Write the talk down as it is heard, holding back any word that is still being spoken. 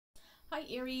Hi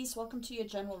Aries, welcome to your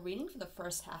general reading for the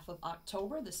first half of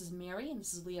October. This is Mary and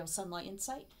this is Leo Sunlight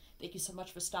Insight. Thank you so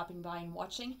much for stopping by and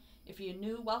watching. If you're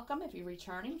new, welcome. If you're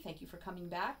returning, thank you for coming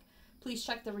back. Please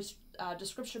check the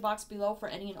description box below for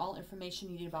any and all information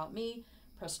you need about me,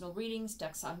 personal readings,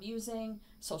 decks I'm using,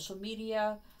 social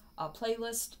media,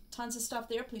 playlist, tons of stuff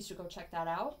there. Please do go check that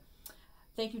out.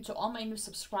 Thank you to all my new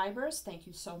subscribers. Thank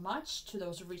you so much to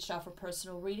those who reached out for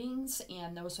personal readings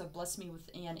and those who have blessed me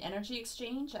with an energy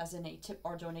exchange, as in a tip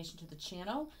or donation to the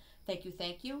channel. Thank you,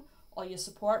 thank you. All your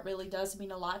support really does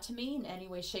mean a lot to me in any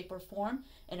way, shape, or form,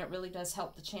 and it really does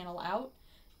help the channel out.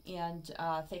 And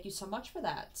thank you so much for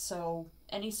that. So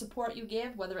any support you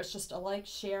give, whether it's just a like,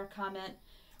 share, comment,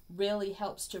 really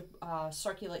helps to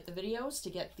circulate the videos to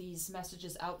get these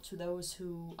messages out to those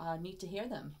who need to hear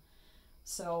them.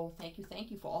 So thank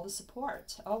you for all the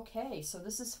support. Okay, so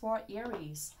this is for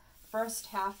Aries, first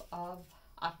half of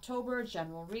October,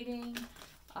 general reading.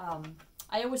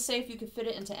 I always say if you could fit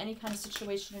it into any kind of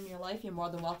situation in your life, you're more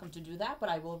than welcome to do that, but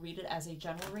I will read it as a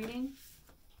general reading.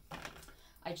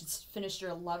 I just finished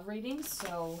your love reading,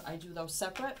 so I do those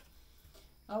separate.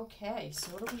 Okay,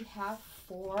 so what do we have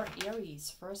for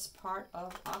Aries, first part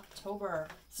of October?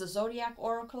 It's a Zodiac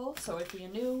Oracle, so if you're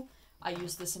new, I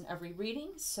use this in every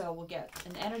reading, so we'll get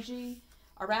an energy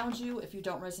around you. If you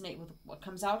don't resonate with what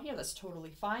comes out here, that's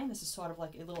totally fine. This is sort of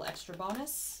like a little extra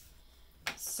bonus.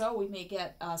 So we may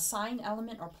get a sign,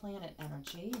 element, or planet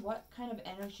energy. What kind of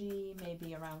energy may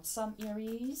be around some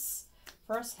Aries?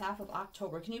 First half of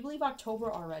October. Can you believe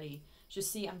October already?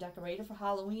 Just see, I'm decorated for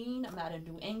Halloween. I'm at a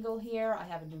new angle here. I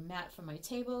have a new mat for my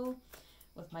table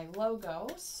with my logo,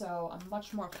 so I'm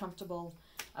much more comfortable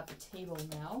at the table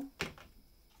now.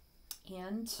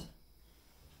 And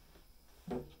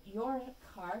your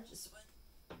card just went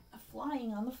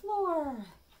flying on the floor.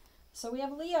 So we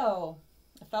have Leo,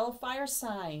 a fellow fire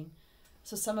sign.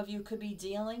 So some of you could be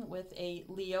dealing with a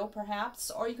Leo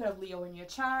perhaps, or you could have Leo in your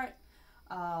chart.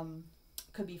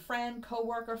 Could be friend,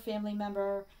 co-worker, family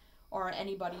member, or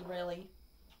anybody really.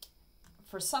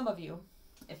 For some of you,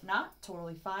 if not,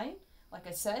 totally fine. Like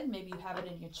I said, maybe you have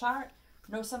it in your chart.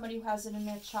 Know somebody who has it in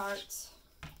their chart.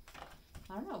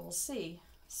 I don't know, we'll see.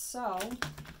 So,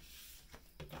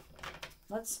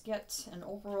 let's get an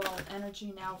overall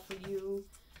energy now for you.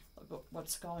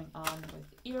 What's going on with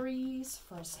Aries,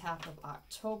 first half of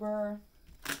October.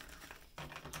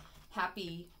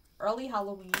 Happy early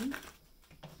Halloween.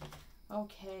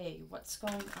 Okay, what's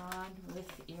going on with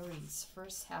Aries,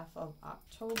 first half of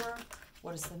October?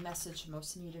 What is the message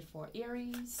most needed for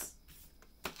Aries?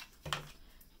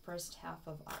 First half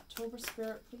of October,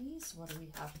 Spirit, please. What do we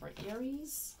have for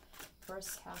Aries?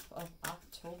 First half of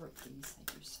October, please.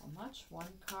 Thank you so much. One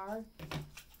card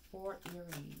for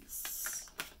Aries.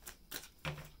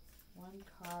 One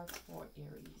card for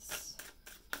Aries.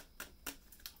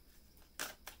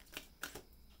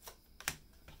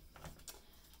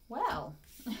 Well,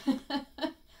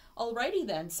 alrighty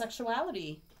then.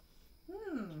 Sexuality.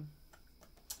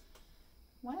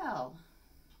 Well,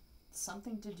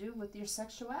 something to do with your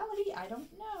sexuality? I don't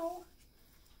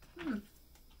know.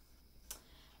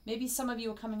 Maybe some of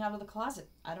you are coming out of the closet.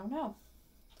 I don't know.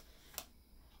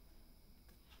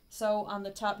 So on the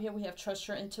top here we have trust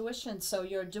your intuition. So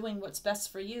you're doing what's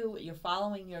best for you. You're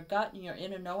following your gut and your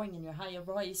inner knowing and your higher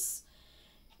voice.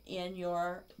 And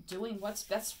you're doing what's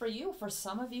best for you. For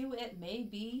some of you it may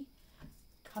be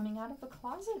coming out of the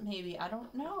closet maybe. I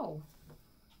don't know.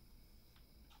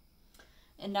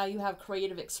 And now you have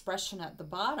creative expression at the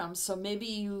bottom. So maybe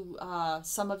you,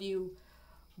 some of you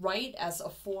write as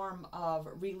a form of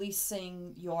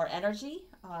releasing your energy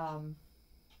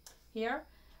here.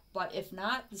 But if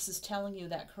not, this is telling you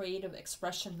that creative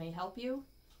expression may help you.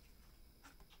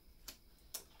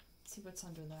 Let's see what's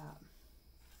under that.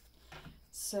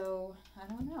 So, I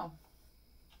don't know.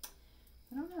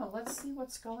 Let's see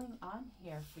what's going on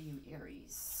here for you,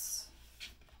 Aries.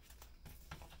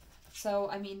 So,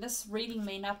 I mean, this reading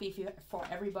may not be for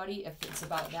everybody if it's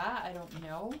about that. I don't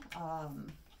know. I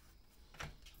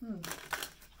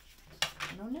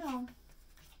don't know.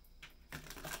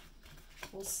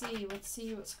 We'll see. Let's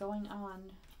see what's going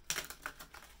on.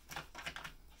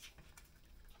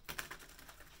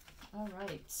 All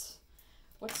right.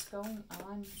 What's going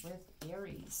on with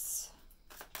Aries?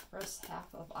 First half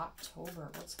of October.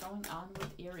 What's going on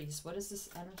with Aries? What is this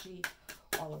energy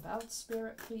all about,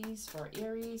 Spirit, please, for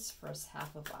Aries, first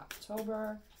half of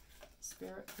October?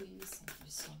 Spirit, please. Thank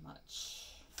you so much.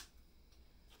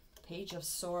 Page of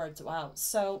Swords. Wow.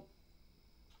 So,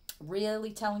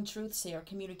 really telling truths here.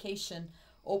 Communication.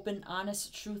 Open,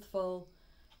 honest, truthful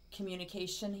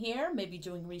communication here. Maybe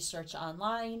doing research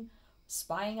online.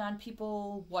 spying on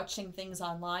people, watching things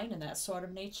online and that sort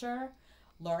of nature,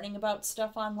 learning about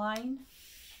stuff online.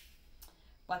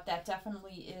 But that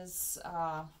definitely is,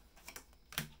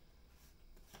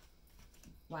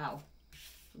 wow.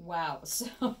 Wow.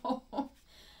 So,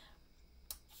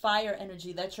 fire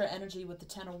energy, that's your energy with the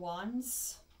Ten of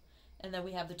Wands. And then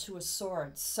we have the Two of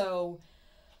Swords. So,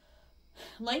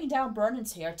 laying down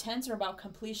burdens here. Tens are about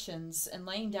completions, and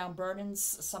laying down burdens,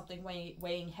 something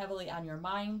weighing heavily on your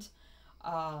mind.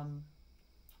 And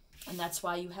that's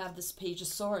why you have this Page of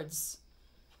Swords.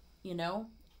 You know,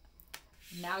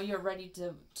 now you're ready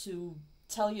to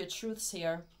tell your truths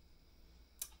here.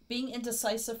 Being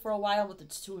indecisive for a while with the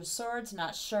Two of Swords,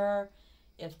 not sure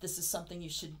if this is something you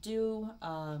should do.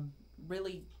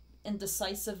 Really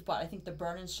indecisive, but I think the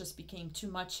burdens just became too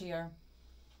much here.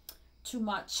 Too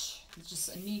much. It's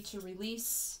just a need to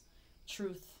release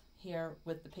truth here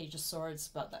with the Page of Swords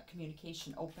about that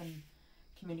communication, open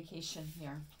communication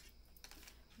here.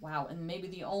 Wow, and maybe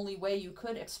the only way you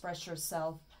could express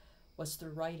yourself was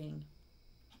through writing.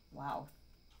 Wow.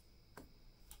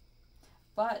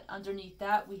 But underneath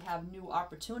that, we have new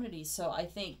opportunities. So I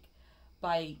think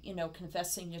by, you know,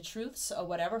 confessing your truths or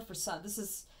whatever, for some, this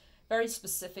is very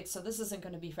specific, so this isn't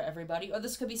going to be for everybody. Or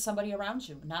this could be somebody around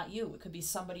you, not you. It could be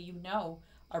somebody you know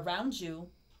around you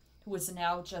who is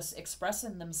now just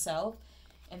expressing themselves,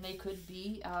 and they could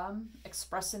be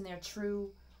expressing their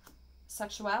true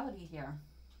sexuality here.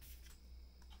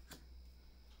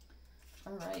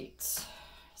 All right,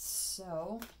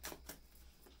 so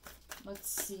let's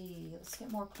see. Let's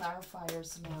get more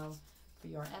clarifiers now for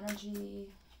your energy.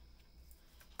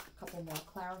 A couple more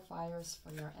clarifiers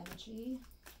for your energy.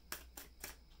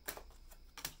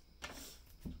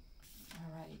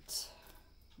 All right.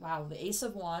 Wow, the Ace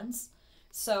of Wands.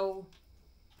 So,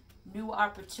 new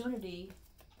opportunity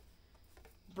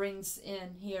brings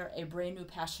in here a brand new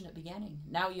passionate beginning.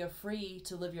 Now you're free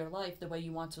to live your life the way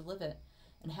you want to live it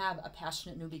and have a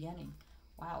passionate new beginning.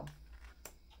 Wow.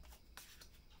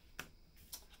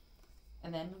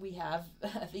 And then we have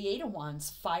the Eight of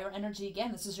Wands, fire energy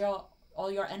again. This is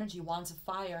all your energy, wands of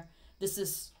fire. This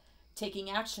is taking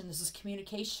action. This is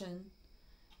communication,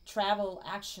 travel,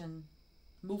 action,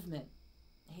 movement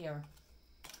here.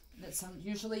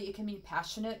 Usually it can be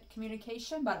passionate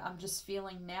communication, but I'm just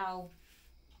feeling now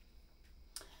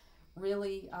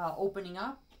really opening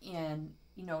up, and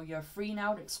you know, you're free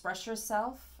now to express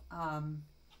yourself. And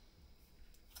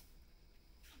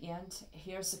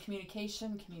here's the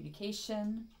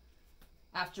communication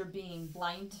after being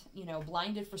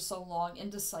blinded for so long,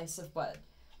 indecisive, but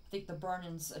I think the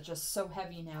burdens are just so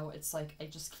heavy now. It's like, I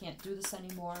just can't do this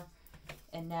anymore.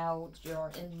 And now you're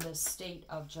in this state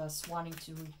of just wanting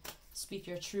to speak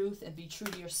your truth and be true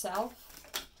to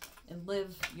yourself and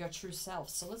live your true self.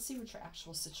 So let's see what your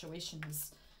actual situation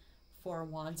is. Four of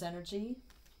Wands energy.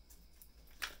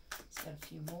 Let's get a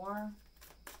few more.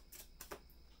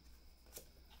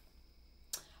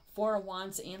 Four of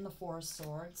Wands and the Four of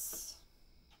Swords.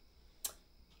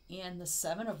 And the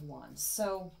Seven of Wands.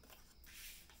 So,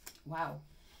 wow.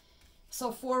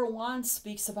 So Four of Wands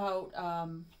speaks about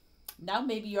now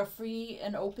maybe you're free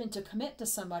and open to commit to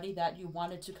somebody that you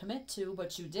wanted to commit to,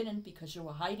 but you didn't because you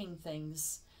were hiding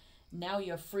things. Now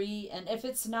you're free. And if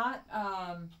it's not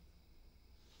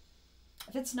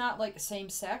like same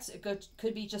sex, it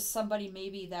could be just somebody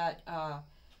maybe that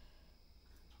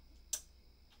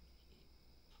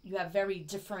you have very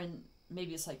different,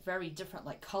 maybe it's like very different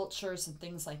like cultures and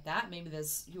things like that. Maybe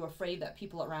you're afraid that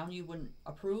people around you wouldn't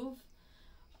approve.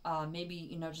 Maybe,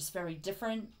 you know, just very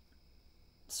different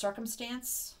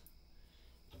circumstance.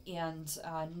 And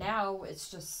now it's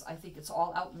just, I think it's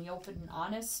all out in the open and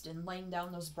honest, and laying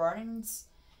down those burdens,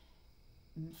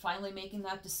 and finally making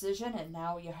that decision. And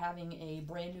now you're having a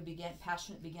brand new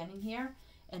passionate beginning here.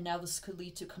 And now this could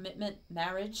lead to commitment,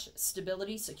 marriage,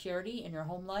 stability, security in your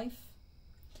home life,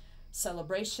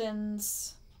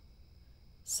 celebrations,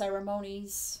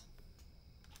 ceremonies.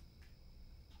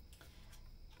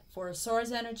 Four of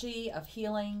Swords energy of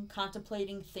healing,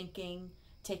 contemplating, thinking,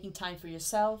 taking time for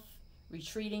yourself,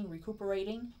 retreating,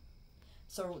 recuperating.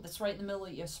 So that's right in the middle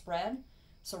of your spread.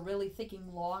 So really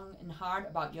thinking long and hard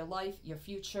about your life, your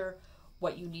future,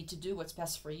 what you need to do, what's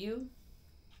best for you.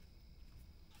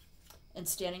 And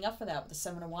standing up for that with the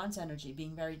Seven of Wands energy,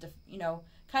 being very,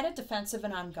 kind of defensive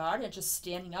and on guard, and just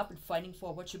standing up and fighting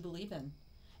for what you believe in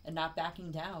and not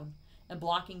backing down and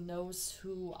blocking those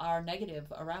who are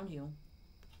negative around you.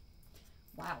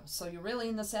 Wow, so you're really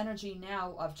in this energy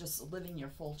now of just living your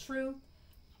full truth,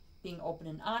 being open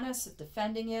and honest,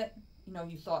 defending it. You know,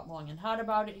 you thought long and hard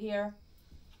about it here.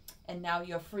 And now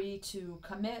you're free to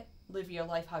commit, live your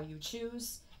life how you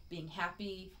choose, being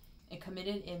happy and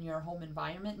committed in your home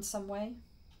environment in some way.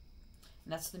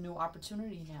 And that's the new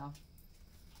opportunity now.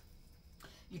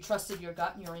 You trusted your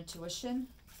gut and your intuition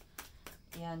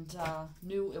and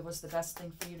knew it was the best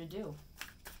thing for you to do.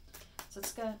 So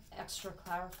let's get extra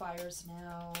clarifiers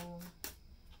now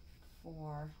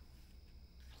for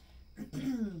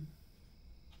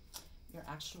your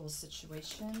actual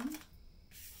situation.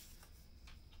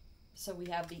 So we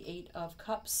have the 8 of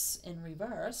Cups in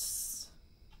reverse.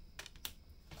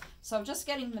 So I'm just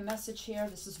getting the message here.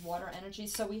 This is water energy.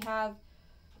 So we have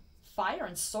fire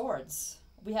and swords.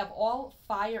 We have all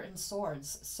fire and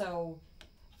swords. So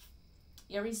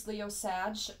Aries, Leo,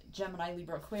 Sag, Gemini,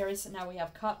 Libra, Aquarius. And now we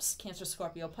have Cups, Cancer,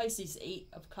 Scorpio, Pisces, 8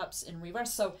 of Cups in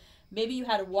reverse. So maybe you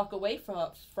had to walk away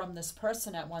from this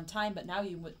person at one time, but now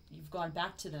you've gone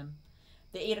back to them.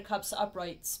 The 8 of Cups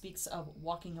upright speaks of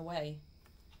walking away.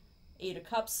 8 of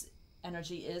Cups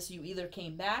energy is you either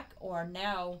came back or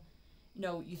now, you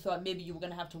know, you thought maybe you were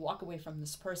going to have to walk away from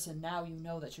this person. Now you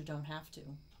know that you don't have to.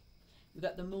 You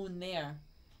got the moon there.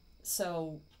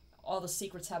 So all the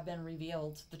secrets have been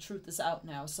revealed. The truth is out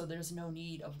now, so there's no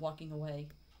need of walking away.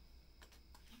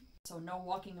 So no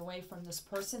walking away from this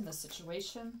person, this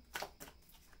situation.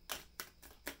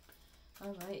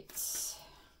 All right.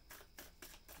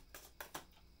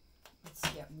 Let's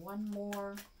get one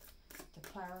more to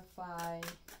clarify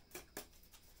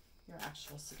your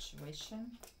actual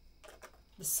situation.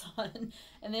 The Sun.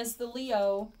 And there's the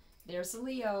Leo. There's the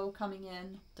Leo coming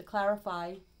in to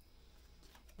clarify.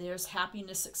 There's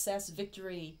happiness, success,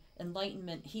 victory,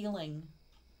 enlightenment, healing,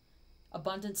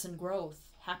 abundance and growth,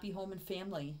 happy home and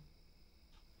family.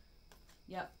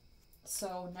 Yep.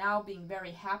 So now being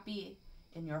very happy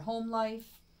in your home life.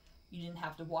 You didn't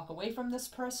have to walk away from this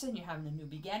person. You're having a new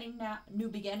beginning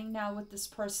now with this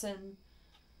person.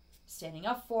 Standing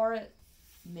up for it.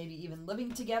 Maybe even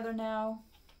living together now.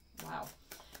 Wow.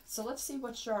 So let's see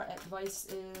what your advice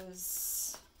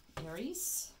is,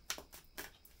 Aries.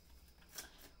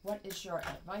 What is your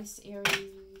advice,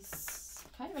 Aries?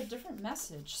 Kind of a different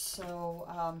message. So,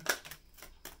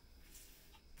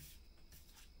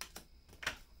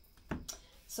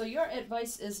 so your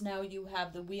advice is now you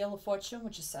have the Wheel of Fortune,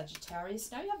 which is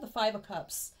Sagittarius. Now you have the 5 of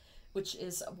Cups, which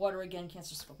is water again,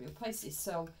 Cancer, Scorpio, Pisces.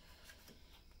 So,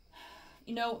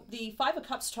 you know, the 5 of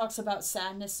Cups talks about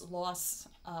sadness, loss,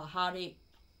 heartache,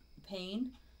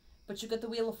 pain. But you got the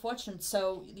Wheel of Fortune.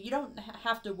 So you don't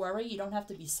have to worry. You don't have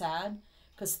to be sad,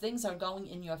 because things are going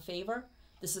in your favor.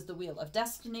 This is the Wheel of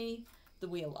Destiny, the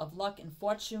Wheel of Luck and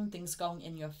Fortune, things going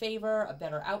in your favor, a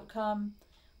better outcome.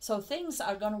 So things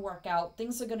are going to work out.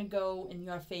 Things are going to go in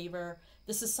your favor.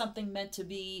 This is something meant to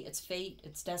be. It's fate.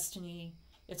 It's destiny.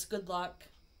 It's good luck.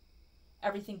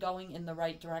 Everything going in the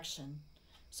right direction.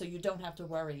 So you don't have to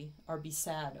worry or be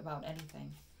sad about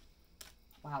anything.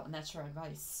 Wow, and that's your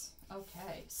advice.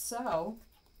 Okay, so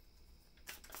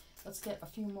let's get a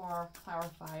few more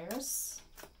clarifiers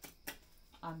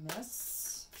on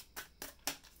this.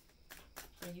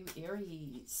 For you,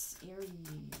 Aries.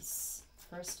 Aries.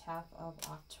 First half of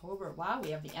October. Wow,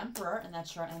 we have the Emperor, and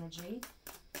that's your energy.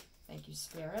 Thank you,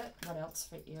 Spirit. What else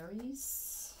for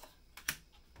Aries?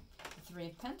 The 3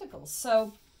 of Pentacles.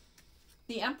 So,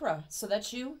 the Emperor. So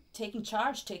that's you taking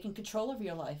charge, taking control of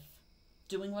your life.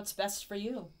 Doing what's best for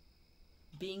you.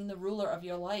 Being the ruler of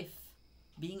your life.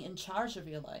 Being in charge of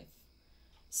your life.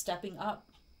 Stepping up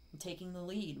and taking the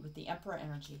lead with the Emperor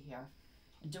energy here.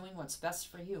 And doing what's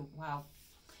best for you. Wow.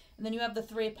 And then you have the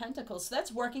 3 of Pentacles. So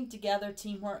that's working together,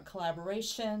 teamwork,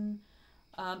 collaboration.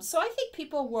 So I think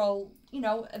people will, you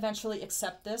know, eventually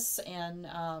accept this. And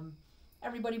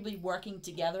everybody will be working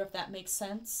together, if that makes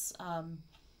sense.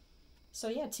 So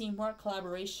yeah, teamwork,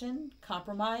 collaboration,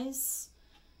 compromise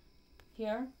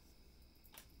here.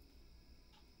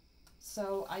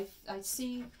 So I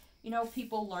see, you know,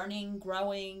 people learning,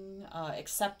 growing,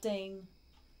 accepting,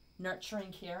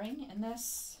 nurturing, caring in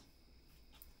this.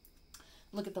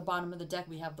 Look at the bottom of the deck,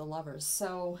 we have the Lovers.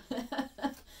 So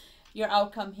your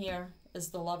outcome here is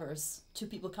the Lovers. 2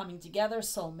 people coming together,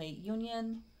 soulmate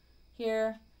union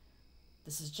here.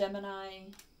 This is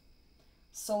Gemini.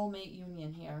 Soulmate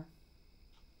union here.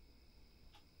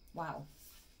 Wow.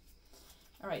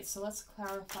 All right, so let's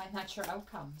clarify, and that's your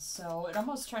outcome. So it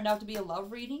almost turned out to be a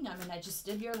love reading. I mean, I just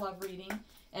did your love reading,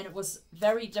 and it was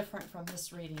very different from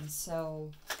this reading.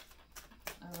 So,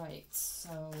 all right,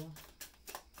 so,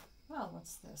 well,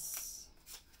 what's this?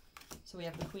 So we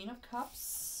have the Queen of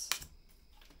Cups.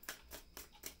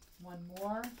 One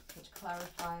more to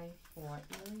clarify for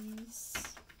Aries.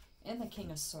 And the King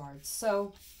of Swords.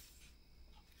 So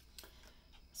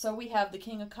we have the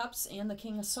King of Cups and the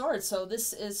King of Swords. So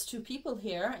this is 2 people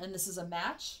here, and this is a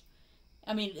match.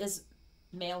 I mean, it is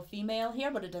male, female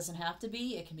here, but it doesn't have to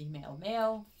be. It can be male,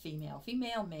 male, female,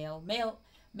 female, male, male,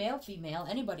 male, female,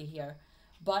 anybody here.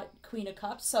 But Queen of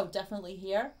Cups, so definitely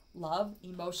here, love,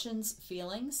 emotions,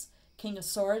 feelings. King of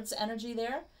Swords energy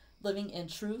there, living in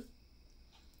truth,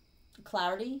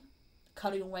 clarity,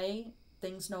 cutting away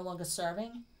things no longer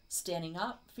serving, standing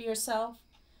up for yourself,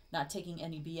 not taking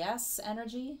any BS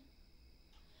energy.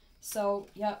 So,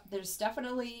 yeah, there's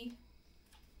definitely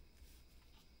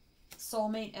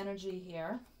soulmate energy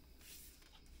here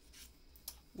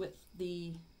with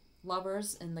the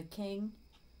Lovers and the King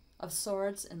of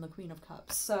Swords and the Queen of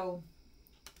Cups. So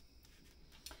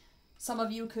some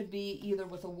of you could be either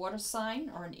with a water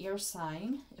sign or an air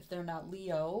sign if they're not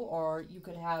Leo, or you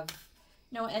could have,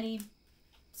 you know, any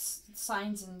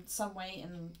signs in some way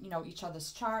in, you know, each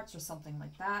other's charts or something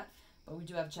like that. But we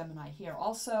do have Gemini here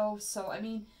also. So, I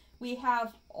mean, we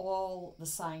have all the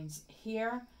signs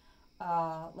here.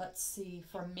 Let's see,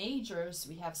 for majors,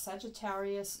 we have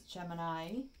Sagittarius,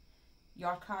 Gemini,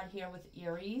 your card here with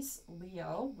Aries,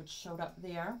 Leo, which showed up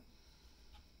there.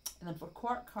 And then for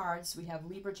court cards, we have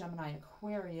Libra, Gemini,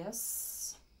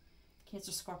 Aquarius,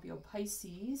 Cancer, Scorpio,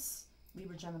 Pisces,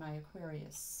 Libra, Gemini,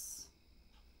 Aquarius.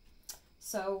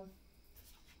 So, all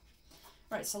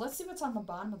right, so let's see what's on the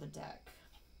bottom of the deck.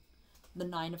 The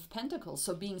Nine of Pentacles.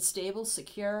 So being stable,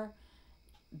 secure,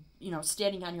 you know,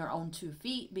 standing on your own 2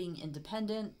 feet, being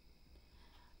independent,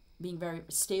 being very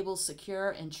stable,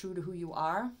 secure, and true to who you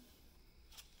are.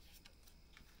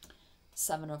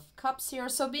 Seven of Cups here.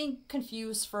 So being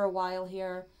confused for a while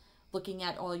here, looking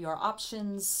at all your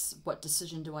options. What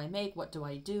decision do I make? What do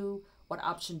I do? What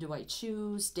option do I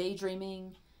choose?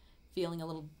 Daydreaming, feeling a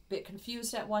little bit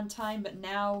confused at one time, but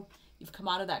now you've come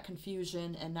out of that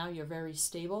confusion and now you're very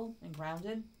stable and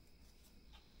grounded.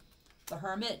 The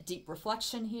Hermit, deep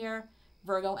reflection here.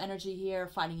 Virgo energy here,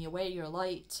 finding your way, your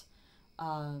light.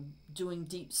 Doing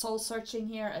deep soul searching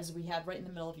here, as we had right in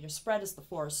the middle of your spread is the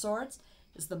Four of Swords,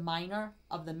 is the minor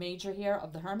of the major here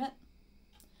of the Hermit.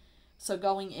 So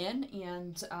going in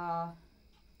and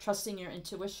trusting your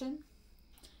intuition,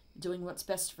 doing what's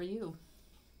best for you.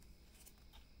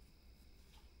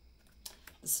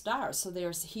 The Star, so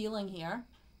there's healing here,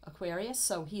 Aquarius,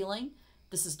 so healing.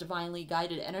 This is divinely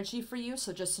guided energy for you,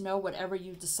 so just know whatever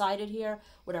you decided here,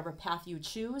 whatever path you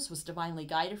choose was divinely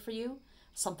guided for you,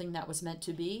 something that was meant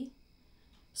to be.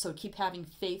 So keep having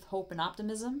faith, hope, and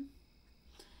optimism,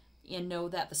 and know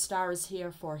that the Star is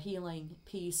here for healing,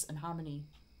 peace, and harmony.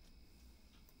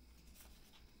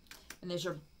 And there's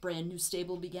your brand new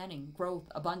stable beginning, growth,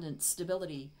 abundance,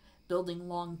 stability, building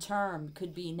long term.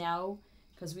 Could be now,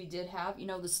 because we did have, you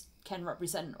know, this can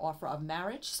represent an offer of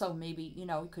marriage. So maybe, you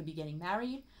know, you could be getting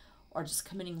married or just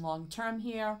committing long term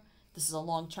here. This is a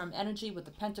long term energy with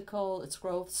the Pentacle. It's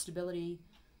growth, stability,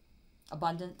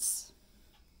 abundance.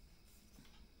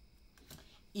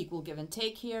 Equal give and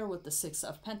take here with the Six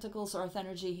of Pentacles, Earth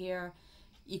energy here.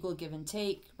 Equal give and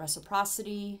take,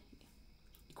 reciprocity,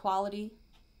 equality.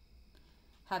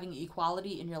 Having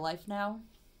equality in your life now.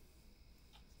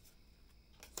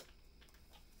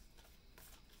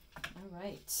 All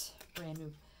right,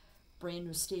 brand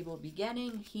new stable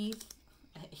beginning.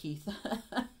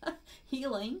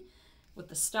 Healing with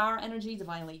the Star energy,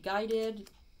 divinely guided.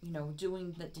 You know,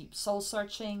 doing the deep soul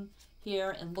searching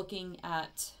here and looking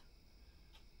at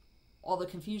all the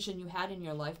confusion you had in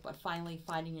your life, but finally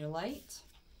finding your light.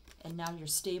 And now you're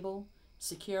stable,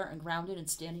 secure, and grounded and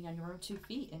standing on your own 2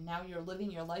 feet. And now you're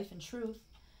living your life in truth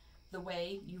the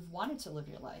way you've wanted to live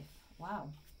your life. Wow.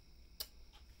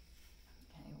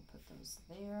 Okay, we'll put those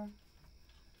there.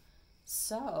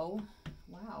 So,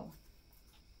 wow.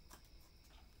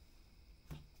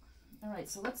 All right,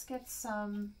 so let's get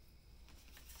some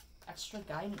extra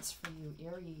guidance for you,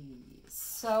 Aries.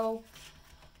 So,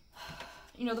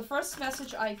 you know, the first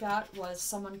message I got was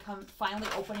someone finally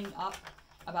opening up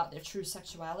about their true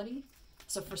sexuality.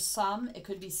 So for some, it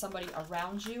could be somebody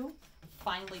around you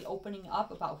finally opening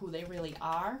up about who they really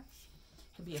are.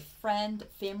 It could be a friend,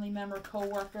 family member,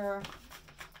 coworker,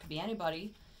 could be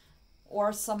anybody.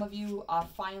 Or some of you are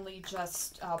finally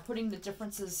just putting the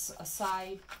differences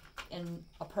aside in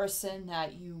a person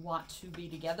that you want to be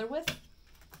together with.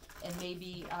 And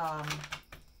maybe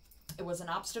it was an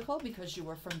obstacle because you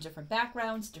were from different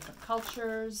backgrounds, different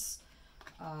cultures,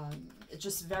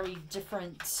 just very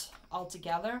different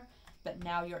altogether. But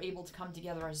now you're able to come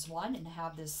together as one and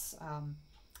have this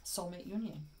soulmate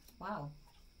union. Wow.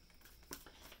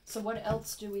 So what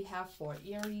else do we have for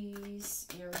Aries?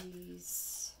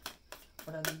 Aries.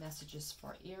 What are the messages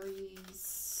for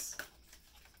Aries?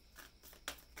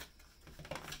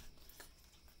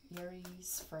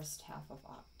 Aries, first half of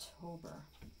October.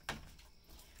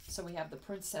 So we have the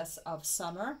Princess of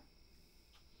Summer.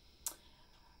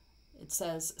 It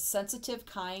says, sensitive,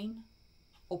 kind,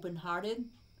 open-hearted,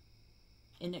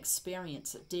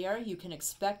 inexperienced. Dare, you can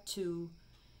expect to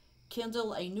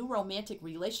kindle a new romantic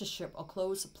relationship or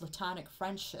close a platonic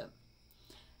friendship.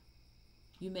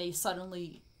 You may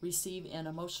suddenly receive an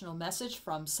emotional message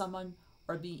from someone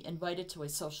or be invited to a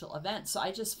social event. So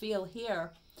I just feel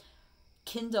here,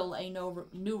 kindle a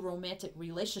new romantic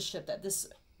relationship, that this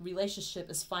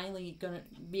relationship is finally going to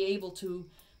be able to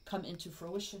come into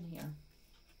fruition here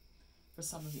for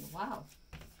some of you. Wow.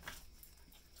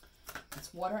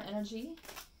 It's water energy.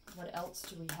 What else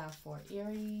do we have for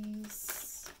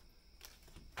Aries?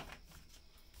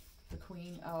 The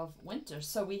Queen of Winter.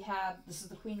 So we have, this is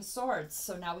the Queen of Swords.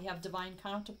 So now we have divine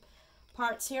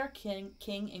counterparts here. King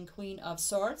and Queen of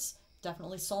Swords.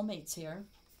 Definitely soulmates here.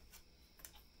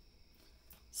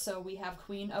 So we have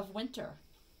Queen of Winter.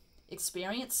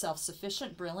 Experienced,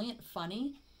 self-sufficient, brilliant,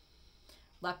 funny.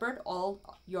 Leopard, all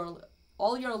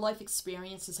your life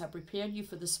experiences have prepared you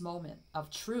for this moment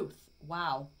of truth.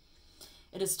 Wow.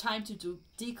 It is time to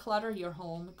declutter your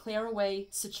home, clear away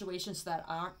situations that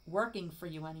aren't working for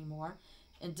you anymore,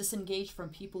 and disengage from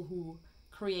people who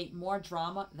create more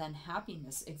drama than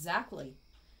happiness. Exactly.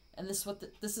 And this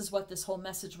is what this whole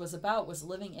message was about, was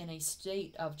living in a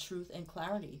state of truth and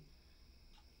clarity.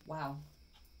 Wow.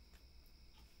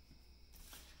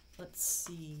 Let's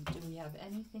see, do we have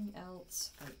anything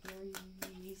else for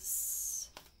Aries?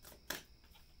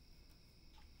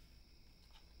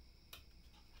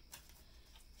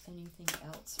 Anything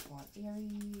else for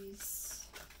Aries?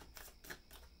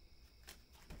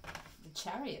 The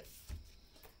Chariot.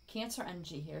 Cancer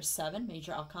energy here. 7,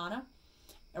 major arcana.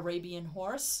 Arabian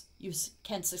horse. You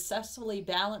can successfully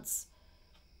balance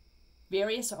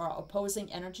various or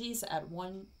opposing energies at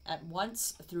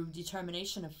once through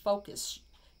determination and focus.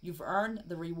 You've earned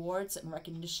the rewards and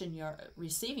recognition you're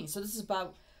receiving. So this is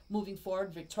about moving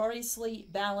forward victoriously,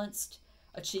 balanced,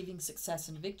 achieving success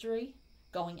and victory,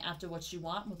 going after what you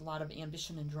want with a lot of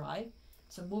ambition and drive.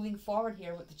 So moving forward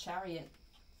here with the Chariot.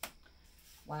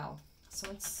 Wow. So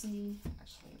let's see.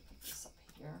 Actually, I'll put this up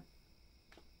here.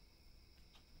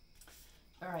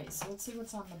 All right, so let's see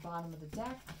what's on the bottom of the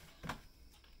deck.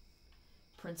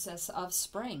 Princess of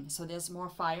Spring. So there's more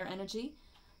fire energy.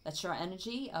 That's your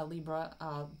energy.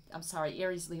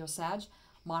 Aries, Leo, Sag.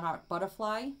 Monarch,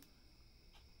 Butterfly.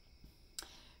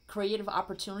 Creative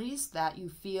opportunities that you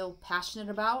feel passionate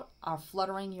about are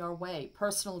fluttering your way.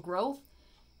 Personal growth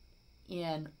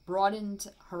and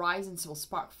broadened horizons will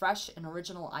spark fresh and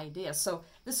original ideas. So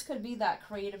this could be that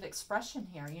creative expression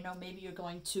here. You know, maybe you're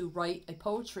going to write a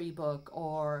poetry book,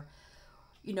 or,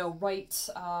 you know, write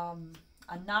a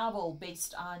novel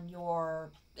based on your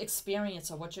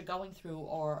experience or what you're going through,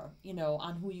 or, you know,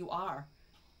 on who you are.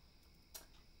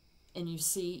 And you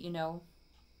see, you know,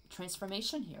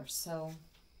 transformation here. So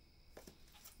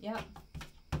yeah.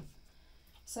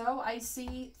 So I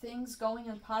see things going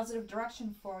in a positive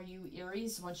direction for you,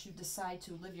 Aries, once you decide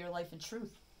to live your life in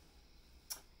truth.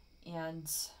 And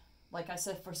like I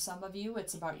said, for some of you,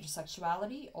 it's about your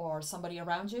sexuality or somebody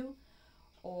around you,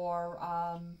 or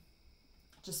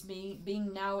just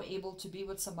being now able to be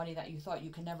with somebody that you thought you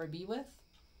could never be with,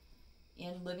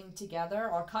 and living together,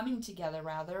 or coming together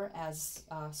rather, as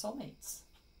soulmates.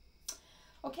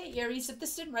 Okay, Aries, if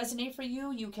this didn't resonate for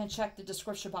you, you can check the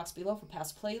description box below for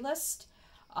past playlist.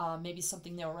 Maybe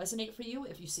something there will resonate for you.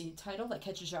 If you see a title that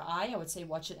catches your eye, I would say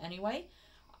watch it anyway.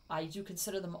 I do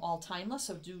consider them all timeless,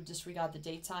 so do disregard the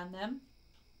dates on them.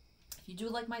 If you do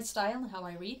like my style and how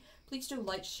I read, please do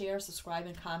like, share, subscribe,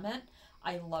 and comment.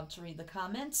 I love to read the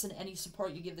comments, and any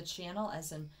support you give the channel,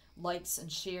 as in likes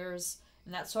and shares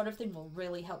and that sort of thing, will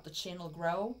really help the channel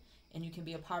grow, and you can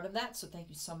be a part of that, so thank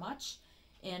you so much.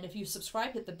 And if you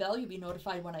subscribe, hit the bell, you'll be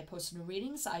notified when I post new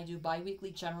readings. I do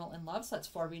bi-weekly general and love, so that's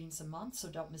 4 readings a month, so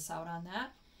don't miss out on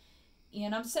that.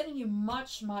 And I'm sending you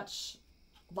much, much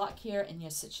luck here in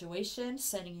your situation,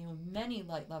 sending you many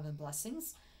light, love, and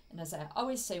blessings. And as I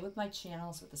always say with my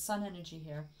channels, with the sun energy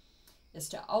here, is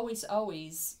to always,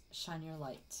 always shine your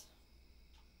light.